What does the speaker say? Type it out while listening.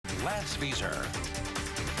Lance Beezer.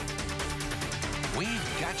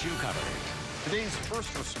 We've got you covered. Today's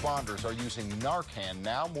first responders are using narcan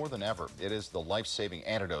now more than ever. It is the life-saving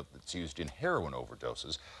antidote that's used in heroin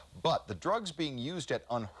overdoses, but the drug's being used at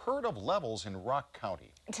unheard of levels in Rock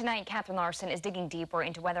County. Tonight, Catherine Larson is digging deeper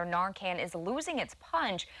into whether narcan is losing its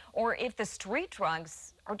punch or if the street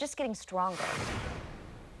drugs are just getting stronger.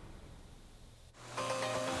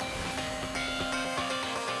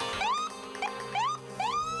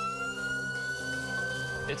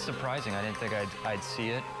 It's surprising. I didn't think I'd see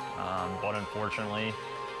it, but unfortunately,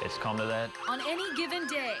 it's come to that. On any given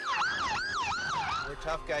day, we're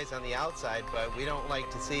tough guys on the outside, but we don't like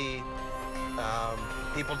to see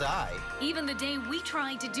people die. Even the day we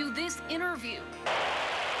tried to do this interview.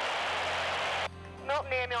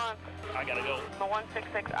 Milton Ambulance. I gotta go. The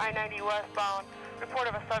 166 I-90 westbound. Report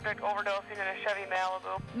of a subject overdosing in a Chevy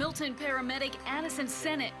Malibu. Milton paramedic Addison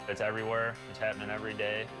Sennett. It's everywhere. It's happening every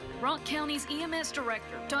day. Rock County's EMS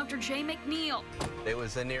director, Dr. Jay McNeil. It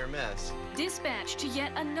was a near miss. Dispatched to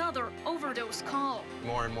yet another overdose call.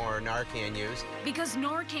 More and more Narcan used. Because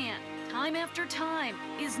Narcan, time after time,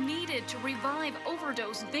 is needed to revive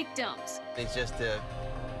overdose victims. It's just a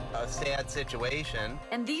sad situation.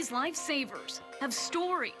 And these lifesavers have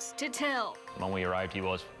stories to tell. When we arrived, he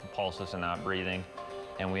was pulseless and not breathing,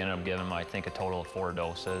 and we ended up giving him, I think, a total of 4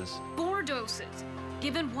 doses. 4 doses,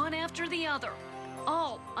 given one after the other,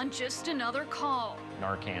 all on just another call.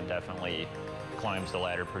 Narcan definitely climbs the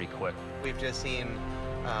ladder pretty quick. We've just seen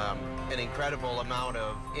an incredible amount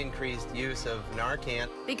of increased use of Narcan.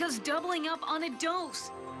 Because doubling up on a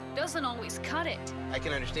dose doesn't always cut it. I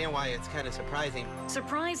can understand why it's kind of surprising.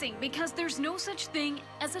 Surprising because there's no such thing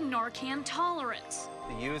as a Narcan tolerance.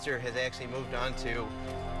 The user has actually moved on to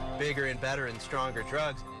bigger and better and stronger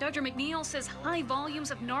drugs. Dr. McNeil says high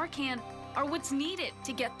volumes of Narcan are what's needed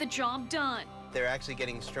to get the job done. They're actually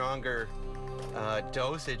getting stronger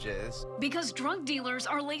dosages. Because drug dealers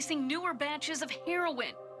are lacing newer batches of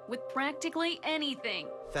heroin with practically anything.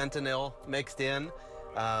 Fentanyl mixed in,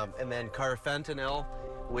 and then carfentanil,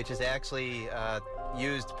 which is actually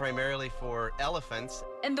used primarily for elephants.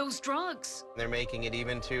 And those drugs. They're making it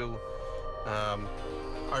even to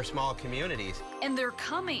our small communities. And they're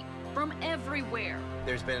coming from everywhere.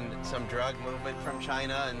 There's been some drug movement from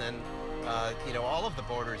China and then, all of the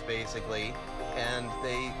borders basically, and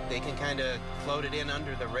they can kind of float it in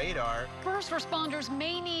under the radar. First responders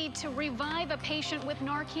may need to revive a patient with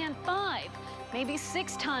Narcan 5, maybe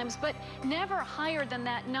 6 times, but never higher than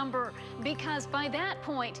that number, because by that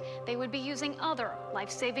point, they would be using other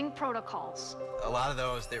life-saving protocols. A lot of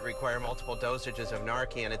those that require multiple dosages of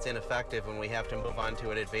Narcan, it's ineffective when we have to move on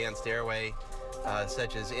to an advanced airway,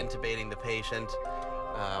 such as intubating the patient,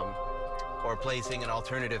 or placing an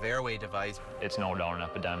alternative airway device. It's no doubt an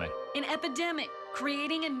epidemic. An epidemic,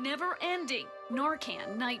 creating a never-ending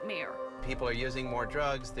Narcan nightmare. People are using more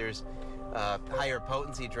drugs, there's higher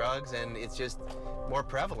potency drugs, and it's just more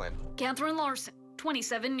prevalent. Catherine Larson,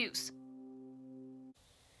 27 News.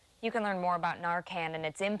 You can learn more about Narcan and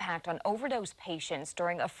its impact on overdose patients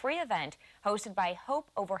during a free event hosted by Hope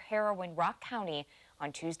Over Heroin Rock County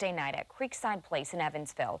on Tuesday night at Creekside Place in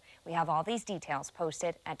Evansville. We have all these details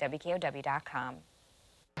posted at WKOW.com.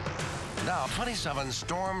 Now, 27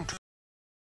 storm